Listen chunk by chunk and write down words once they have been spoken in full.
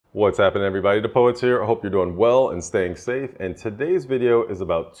What's happening, everybody? The Poets here. I hope you're doing well and staying safe. And today's video is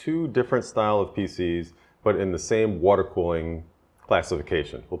about two different style of PCs, but in the same water cooling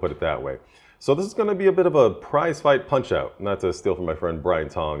classification. We'll put it that way. So this is going to be a bit of a prize fight punch out, not to steal from my friend Brian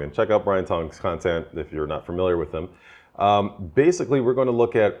Tong. And check out Brian Tong's content if you're not familiar with him. Basically, we're going to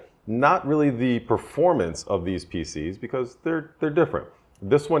look at not really the performance of these PCs because they're different.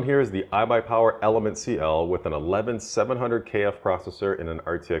 This one here is the iBUYPOWER Element CL with an 11700KF processor and an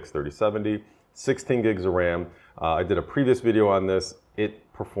RTX 3070, 16 gigs of RAM. I did a previous video on this.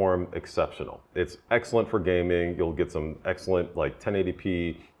 It performed exceptional. It's excellent for gaming. You'll get some excellent like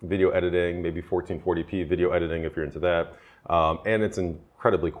 1080p video editing, maybe 1440p video editing if you're into that. And it's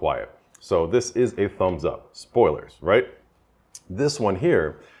incredibly quiet. So this is a thumbs up. Spoilers, right? This one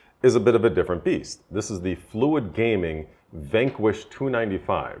here is a bit of a different beast. This is the Fluid Gaming Vanquish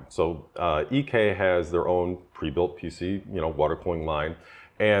 295. So EK has their own pre-built PC, water cooling line.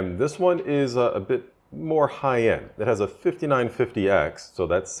 And this one is a bit more high-end. It has a 5950X, so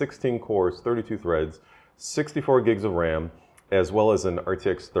that's 16 cores, 32 threads, 64 gigs of RAM, as well as an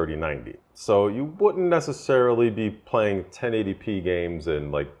RTX 3090. So you wouldn't necessarily be playing 1080p games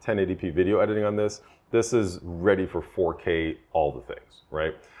and like 1080p video editing on this. This is ready for 4K, all the things,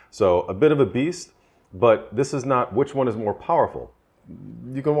 right? So a bit of a beast, but this is not which one is more powerful.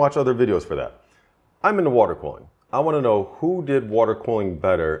 You can watch other videos for that. I'm into water cooling. I want to know who did water cooling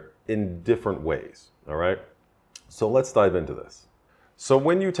better in different ways, all right? So let's dive into this. So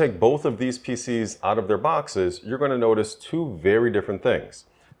when you take both of these PCs out of their boxes, you're going to notice two very different things.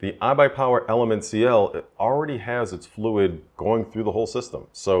 The iBUYPOWER Element CL, it already has its fluid going through the whole system.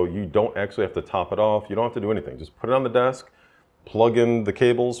 So you don't actually have to top it off. You don't have to do anything. Just put it on the desk, plug in the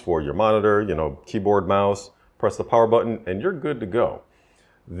cables for your monitor, keyboard, mouse, press the power button, and you're good to go.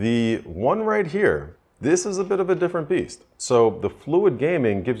 The one right here, this is a bit of a different beast. So the Fluid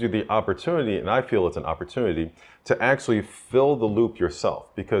Gaming gives you the opportunity, and I feel it's an opportunity, to actually fill the loop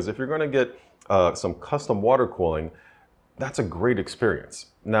yourself. Because if you're going to get some custom water cooling, that's a great experience.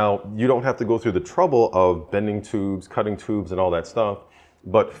 Now, you don't have to go through the trouble of bending tubes, cutting tubes, and all that stuff,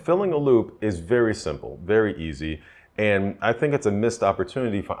 but filling a loop is very simple, very easy. And I think it's a missed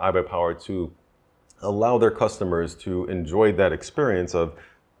opportunity for iBUYPOWER to allow their customers to enjoy that experience of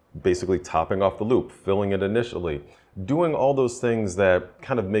basically topping off the loop, filling it initially, doing all those things that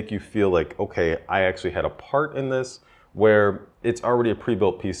kind of make you feel like, okay, I actually had a part in this, where it's already a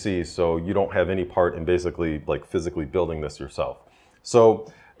pre-built PC, so you don't have any part in basically like physically building this yourself.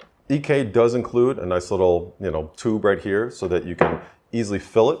 So EK does include a nice little tube right here so that you can easily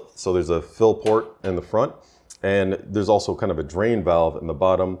fill it. So there's a fill port in the front. And there's also kind of a drain valve in the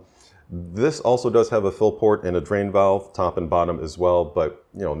bottom. This also does have a fill port and a drain valve, top and bottom as well, but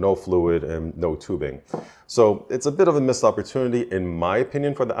no fluid and no tubing. So it's a bit of a missed opportunity in my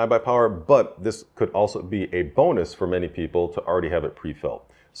opinion for the iBUYPOWER, but this could also be a bonus for many people to already have it pre-filled.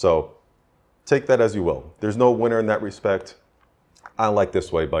 So take that as you will. There's no winner in that respect. I like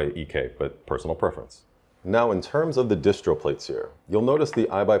this way by EK, but personal preference. Now in terms of the distro plates here, you'll notice the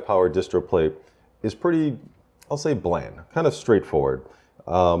iBUYPOWER distro plate is pretty, I'll say bland, kind of straightforward.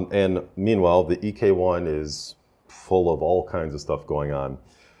 And meanwhile, the EK one is full of all kinds of stuff going on.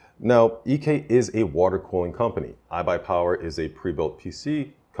 Now, EK is a water cooling company. iBUYPOWER is a pre-built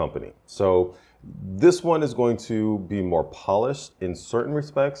PC company. So this one is going to be more polished in certain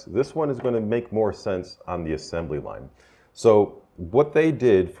respects. This one is going to make more sense on the assembly line. So what they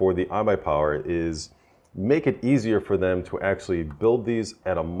did for the iBUYPOWER is make it easier for them to actually build these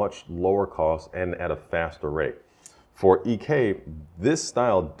at a much lower cost and at a faster rate. For EK, this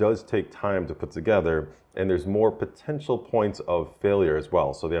style does take time to put together, and there's more potential points of failure as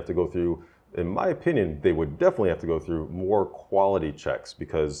well. So they have to go through, in my opinion, they would definitely have to go through more quality checks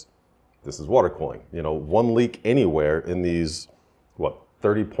because this is water cooling. One leak anywhere in these,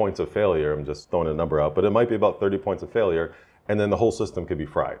 30 points of failure, I'm just throwing a number out, but it might be about 30 points of failure, and then the whole system could be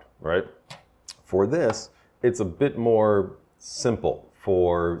fried, right? For this, it's a bit more simple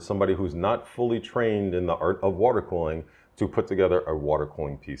for somebody who's not fully trained in the art of water cooling to put together a water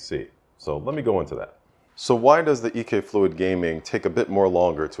cooling PC. So let me go into that. So why does the EK Fluid Gaming take a bit more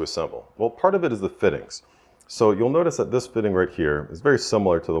longer to assemble? Well, part of it is the fittings. So you'll notice that this fitting right here is very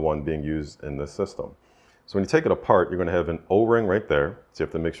similar to the one being used in this system. So when you take it apart, you're going to have an O-ring right there. So you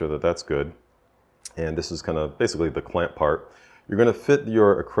have to make sure that that's good. And this is kind of basically the clamp part. You're going to fit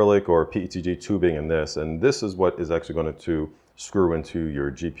your acrylic or PETG tubing in this, and this is what is actually going to screw into your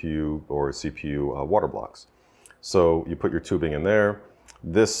GPU or CPU water blocks. So you put your tubing in there,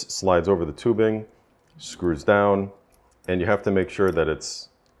 this slides over the tubing, screws down, and you have to make sure that it's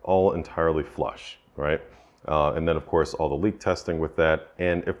all entirely flush, right? And then of course all the leak testing with that.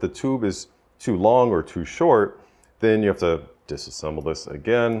 And if the tube is too long or too short, then you have to disassemble this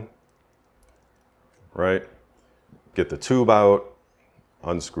again, right? Get the tube out,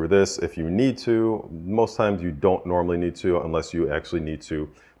 unscrew this if you need to. Most times you don't normally need to unless you actually need to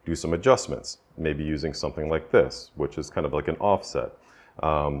do some adjustments, maybe using something like this, which is kind of like an offset.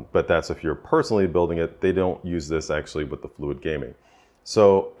 But that's if you're personally building it. They don't use this actually with the fluid gaming.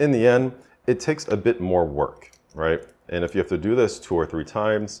 So in the end, it takes a bit more work, right? And if you have to do this 2 or 3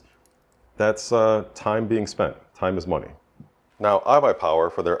 times, that's time being spent. Time is money. Now,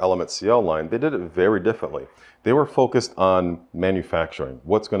 iBUYPOWER, for their Element CL line, they did it very differently. They were focused on manufacturing,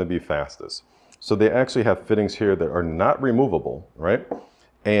 what's going to be fastest. So they actually have fittings here that are not removable, right?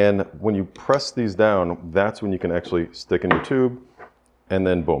 And when you press these down, that's when you can actually stick in your tube, and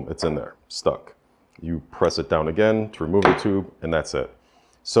then boom, it's in there, stuck. You press it down again to remove the tube, and that's it.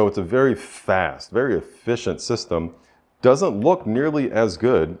 So it's a very fast, very efficient system. Doesn't look nearly as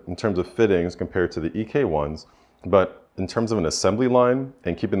good in terms of fittings compared to the EK ones, but in terms of an assembly line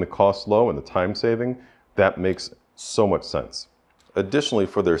and keeping the cost low and the time saving, that makes so much sense. Additionally,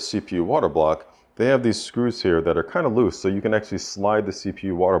 for their CPU water block, they have these screws here that are kind of loose, so you can actually slide the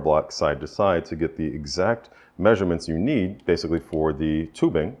CPU water block side to side to get the exact measurements you need, basically for the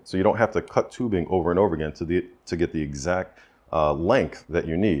tubing. So you don't have to cut tubing over and over again to get the exact length that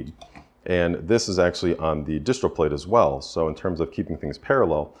you need. And this is actually on the distro plate as well. So in terms of keeping things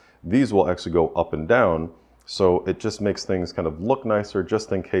parallel, these will actually go up and down. So it just makes things kind of look nicer,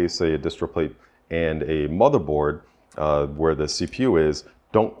 just in case, say, a distro plate and a motherboard where the CPU is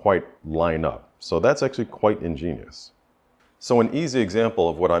don't quite line up. So that's actually quite ingenious. So an easy example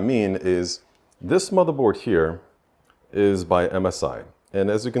of what I mean is this motherboard here is by MSI. And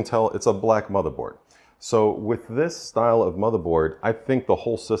as you can tell, it's a black motherboard. So with this style of motherboard, I think the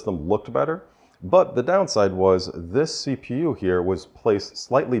whole system looked better. But the downside was this CPU here was placed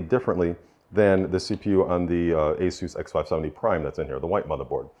slightly differently than the CPU on the Asus X570 Prime that's in here, the white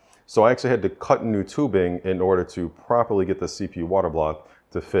motherboard. So I actually had to cut new tubing in order to properly get the CPU water block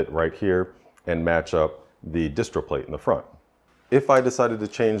to fit right here and match up the distro plate in the front. If I decided to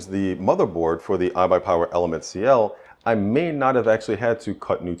change the motherboard for the iBUYPOWER Element CL, I may not have actually had to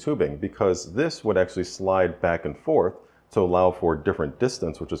cut new tubing because this would actually slide back and forth to allow for different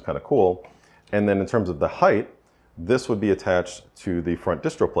distance, which is kind of cool. And then in terms of the height, this would be attached to the front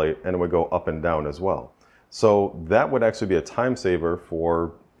distro plate and it would go up and down as well. So that would actually be a time saver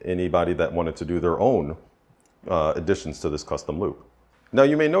for anybody that wanted to do their own additions to this custom loop. Now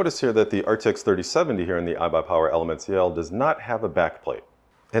you may notice here that the RTX 3070 here in the iBUYPOWER Element CL does not have a backplate.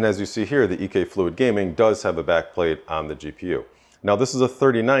 And as you see here, the EK Fluid Gaming does have a backplate on the GPU. Now this is a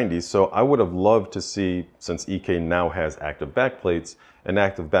 3090, so I would have loved to see, since EK now has active backplates, an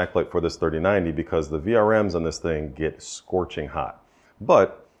active backplate for this 3090 because the VRMs on this thing get scorching hot.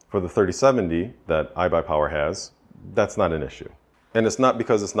 But for the 3070 that iBUYPOWER has, that's not an issue. And it's not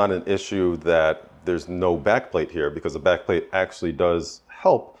because it's not an issue that there's no backplate here, because the backplate actually does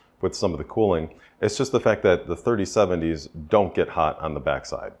help with some of the cooling. It's just the fact that the 3070s don't get hot on the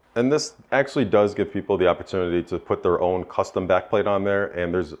backside. And this actually does give people the opportunity to put their own custom backplate on there,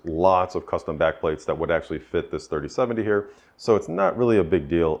 and there's lots of custom backplates that would actually fit this 3070 here. So it's not really a big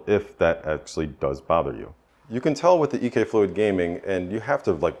deal if that actually does bother you. You can tell with the EK Fluid Gaming, and you have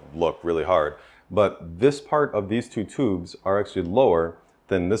to look really hard, but this part of these two tubes are actually lower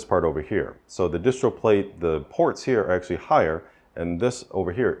than this part over here. So the distro plate, the ports here are actually higher, and this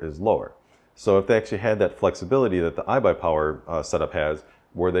over here is lower. So if they actually had that flexibility that the iBUYPOWER setup has,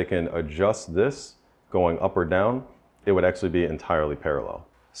 where they can adjust this going up or down, it would actually be entirely parallel.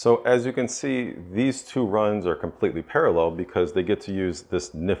 So as you can see, these two runs are completely parallel because they get to use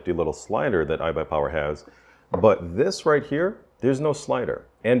this nifty little slider that iBUYPOWER has. But this right here, there's no slider.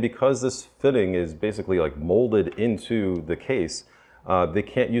 And because this fitting is basically like molded into the case, they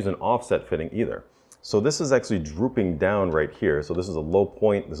can't use an offset fitting either. So this is actually drooping down right here. So this is a low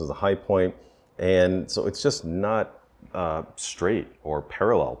point, this is a high point, and so it's just not straight or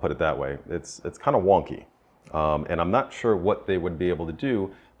parallel, put it that way. It's kind of wonky. And I'm not sure what they would be able to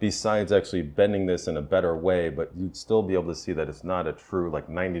do besides actually bending this in a better way, but you'd still be able to see that it's not a true like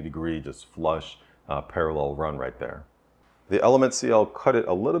 90-degree, just flush parallel run right there. The Element CL cut it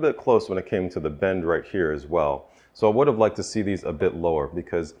a little bit close when it came to the bend right here as well. So I would have liked to see these a bit lower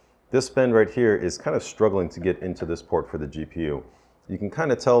because this bend right here is kind of struggling to get into this port for the GPU. You can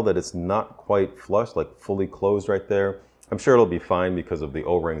kind of tell that it's not quite flush, like fully closed right there. I'm sure it'll be fine because of the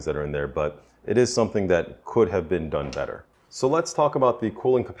O-rings that are in there, but it is something that could have been done better. So let's talk about the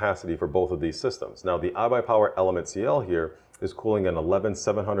cooling capacity for both of these systems. Now the iBUYPOWER Element CL here is cooling an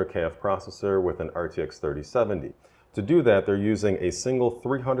 11700KF processor with an RTX 3070. To do that, they're using a single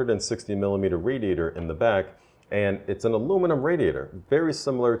 360mm radiator in the back, and it's an aluminum radiator, very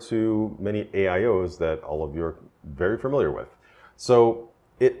similar to many AIOs that all of you are very familiar with. So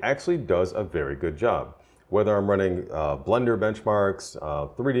it actually does a very good job. Whether I'm running Blender benchmarks,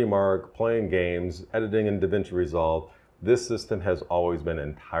 3D Mark, playing games, editing in DaVinci Resolve, this system has always been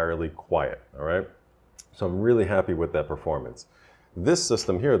entirely quiet, all right? So I'm really happy with that performance. This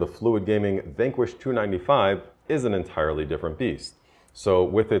system here, the Fluid Gaming Vanquish 295, is an entirely different beast. So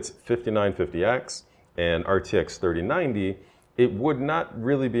with its 5950X and RTX 3090, it would not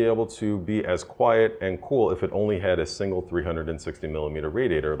really be able to be as quiet and cool if it only had a single 360mm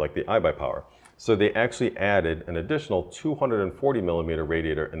radiator like the iBUYPOWER. So they actually added an additional 240mm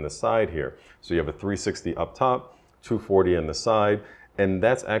radiator in the side here. So you have a 360 up top, 240 in the side, and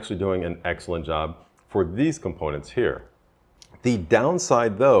that's actually doing an excellent job for these components here. The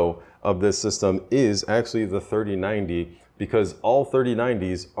downside though of this system is actually the 3090, because all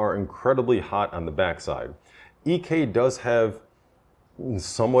 3090s are incredibly hot on the backside. EK does have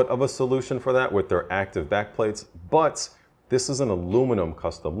somewhat of a solution for that with their active backplates, but this is an aluminum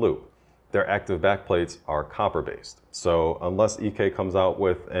custom loop. Their active backplates are copper based. So unless EK comes out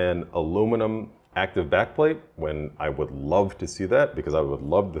with an aluminum active backplate, when I would love to see that because I would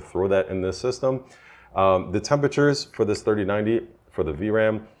love to throw that in this system, the temperatures for this 3090 for the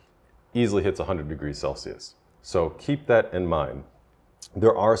VRAM easily hits 100 degrees Celsius. So keep that in mind.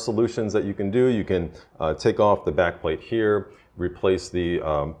 There are solutions that you can do. You can take off the backplate here, replace the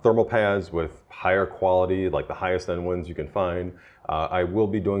thermal pads with higher quality, like the highest end ones you can find. I will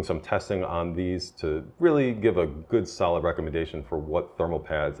be doing some testing on these to really give a good solid recommendation for what thermal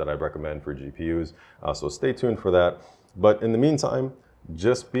pads that I recommend for GPUs. So stay tuned for that. But in the meantime,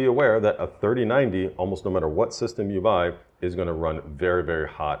 just be aware that a 3090, almost no matter what system you buy, is going to run very, very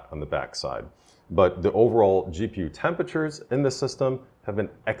hot on the backside. But the overall GPU temperatures in this system have been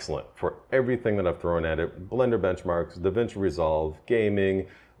excellent for everything that I've thrown at it. Blender benchmarks, DaVinci Resolve, gaming,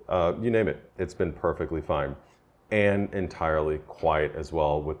 you name it. It's been perfectly fine. And entirely quiet as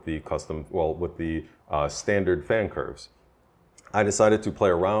well with the custom, with the standard fan curves. I decided to play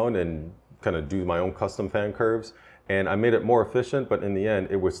around and kind of do my own custom fan curves, and I made it more efficient, but in the end,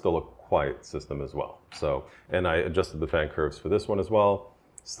 it was still a quiet system as well. So, and I adjusted the fan curves for this one as well,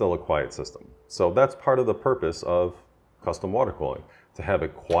 still a quiet system. So that's part of the purpose of custom water cooling, to have a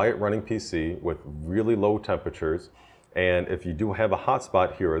quiet running PC with really low temperatures. And if you do have a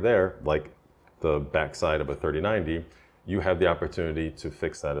hotspot here or there, like the backside of a 3090, you have the opportunity to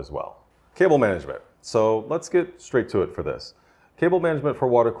fix that as well. Cable management. So let's get straight to it for this. Cable management for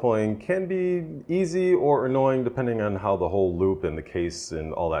water cooling can be easy or annoying depending on how the whole loop and the case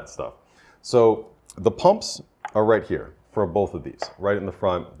and all that stuff. So the pumps are right here for both of these, right in the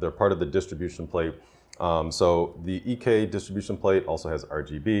front. They're part of the distribution plate. So the EK distribution plate also has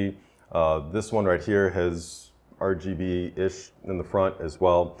RGB. This one right here has RGB-ish in the front as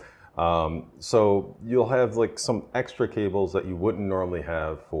well. So you'll have like some extra cables that you wouldn't normally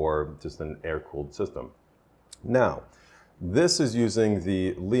have for just an air-cooled system. Now, this is using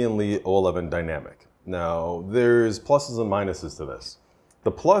the Lee & Lee 011 Dynamic. Now, there's pluses and minuses to this.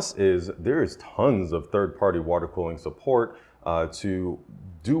 The plus is there's tons of third-party water cooling support to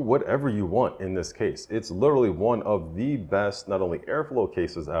do whatever you want in this case. It's literally one of the best, not only airflow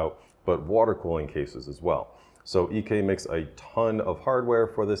cases out, but water cooling cases as well. So EK makes a ton of hardware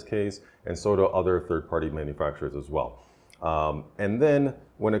for this case, and so do other third-party manufacturers as well. And then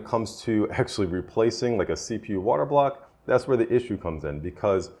when it comes to actually replacing like a CPU water block, that's where the issue comes in,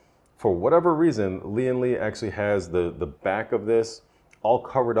 because for whatever reason, Lee & Lee actually has the back of this all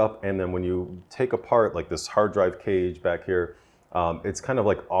covered up, and then when you take apart like this hard drive cage back here, it's kind of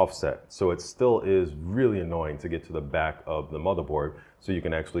like offset. So it still is really annoying to get to the back of the motherboard so you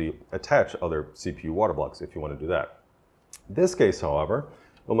can actually attach other CPU water blocks if you want to do that. This case, however,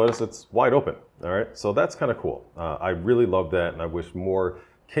 you'll notice it's wide open, all right? So that's kind of cool. I really love that, and I wish more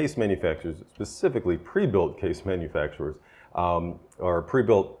case manufacturers, specifically pre-built case manufacturers, or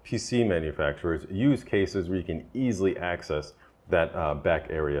pre-built PC manufacturers, use cases where you can easily access that back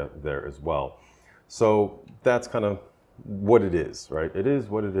area there as well. So that's kind of what it is, right? It is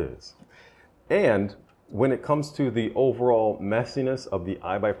what it is. And when it comes to the overall messiness of the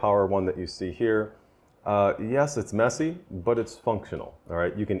iBUYPOWER one that you see here, yes, it's messy, but it's functional, all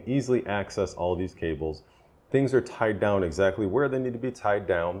right? You can easily access all of these cables. Things are tied down exactly where they need to be tied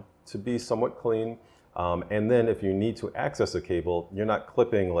down to be somewhat clean. And then if you need to access a cable, you're not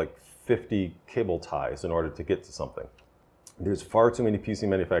clipping like 50 cable ties in order to get to something. There's far too many PC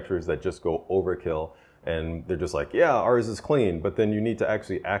manufacturers that just go overkill and they're just like, yeah, ours is clean, but then you need to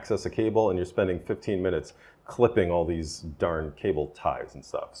actually access a cable and you're spending 15 minutes clipping all these darn cable ties and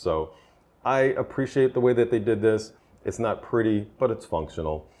stuff. So I appreciate the way that they did this. It's not pretty, but it's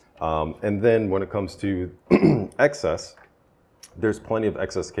functional. And then when it comes to excess, there's plenty of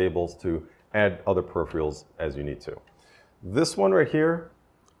excess cables to add other peripherals as you need to. This one right here,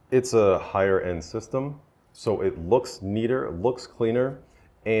 it's a higher end system, so it looks neater, it looks cleaner,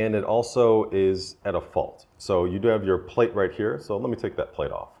 and it also is at a fault. So you do have your plate right here, so let me take that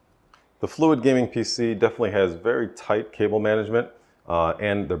plate off. The Fluid Gaming PC definitely has very tight cable management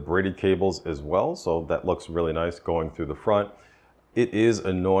and the braided cables as well, so that looks really nice going through the front. It is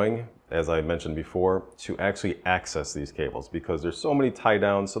annoying, as I mentioned before, to actually access these cables because there's so many tie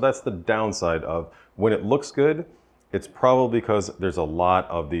downs. So that's the downside of when it looks good, it's probably because there's a lot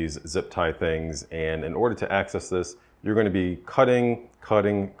of these zip tie things, and in order to access this, you're going to be cutting,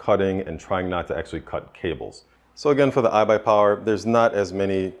 and trying not to actually cut cables. So again, for the iBUYPOWER, there's not as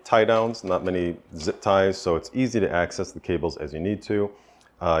many tie downs, not many zip ties, so it's easy to access the cables as you need to.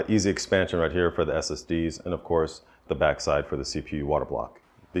 Easy expansion right here for the SSDs, and of course, the backside for the CPU water block.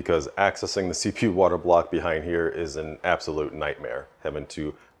 Because accessing the CPU water block behind here is an absolute nightmare. Having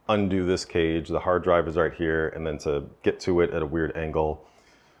to undo this cage, the hard drive is right here, and then to get to it at a weird angle.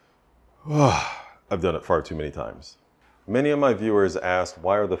 I've done it far too many times. Many of my viewers asked,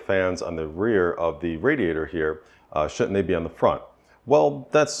 why are the fans on the rear of the radiator here, shouldn't they be on the front? Well,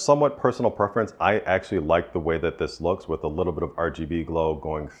 that's somewhat personal preference. I actually like the way that this looks with a little bit of RGB glow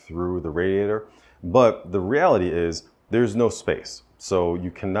going through the radiator. But the reality is there's no space. So you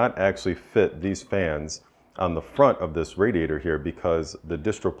cannot actually fit these fans on the front of this radiator here because the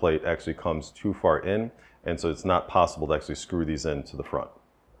distro plate actually comes too far in, and so it's not possible to actually screw these into the front.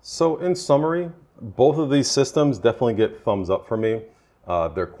 So in summary, both of these systems definitely get thumbs up for me.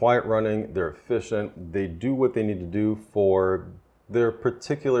 They're quiet running, they're efficient, they do what they need to do for their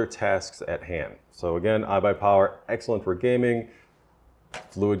particular tasks at hand. So again, iBUYPOWER, excellent for gaming.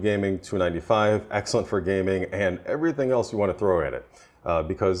 Fluid Gaming, $295, excellent for gaming, and everything else you want to throw at it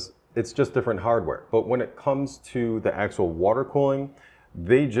because it's just different hardware. But when it comes to the actual water cooling,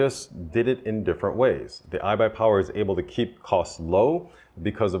 they just did it in different ways. The iBUYPOWER is able to keep costs low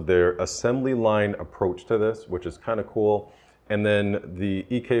because of their assembly line approach to this, which is kind of cool. And then the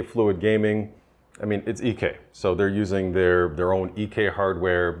EK Fluid Gaming, I mean, it's EK. So they're using their own EK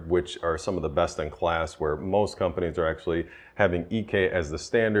hardware, which are some of the best in class, where most companies are actually having EK as the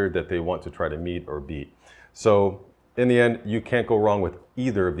standard that they want to try to meet or beat. So in the end, you can't go wrong with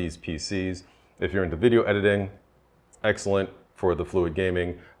either of these PCs. If you're into video editing, excellent for the Fluid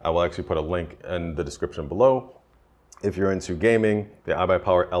Gaming. I will actually put a link in the description below. If you're into gaming, the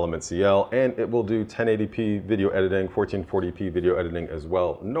iBUYPOWER Element CL, and it will do 1080p video editing, 1440p video editing as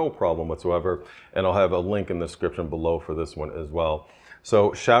well, no problem whatsoever. And I'll have a link in the description below for this one as well.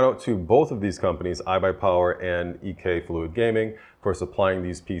 So shout out to both of these companies, iBUYPOWER and EK Fluid Gaming, for supplying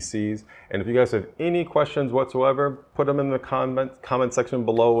these PCs. And if you guys have any questions whatsoever, put them in the comment section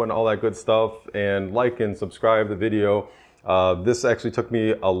below and all that good stuff, and like and subscribe the video. This actually took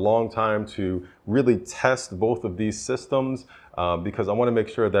me a long time to really test both of these systems because I want to make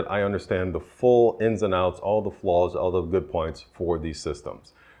sure that I understand the full ins and outs, all the flaws, all the good points for these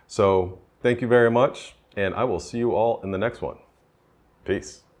systems. So thank you very much, and I will see you all in the next one.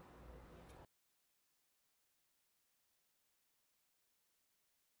 Peace.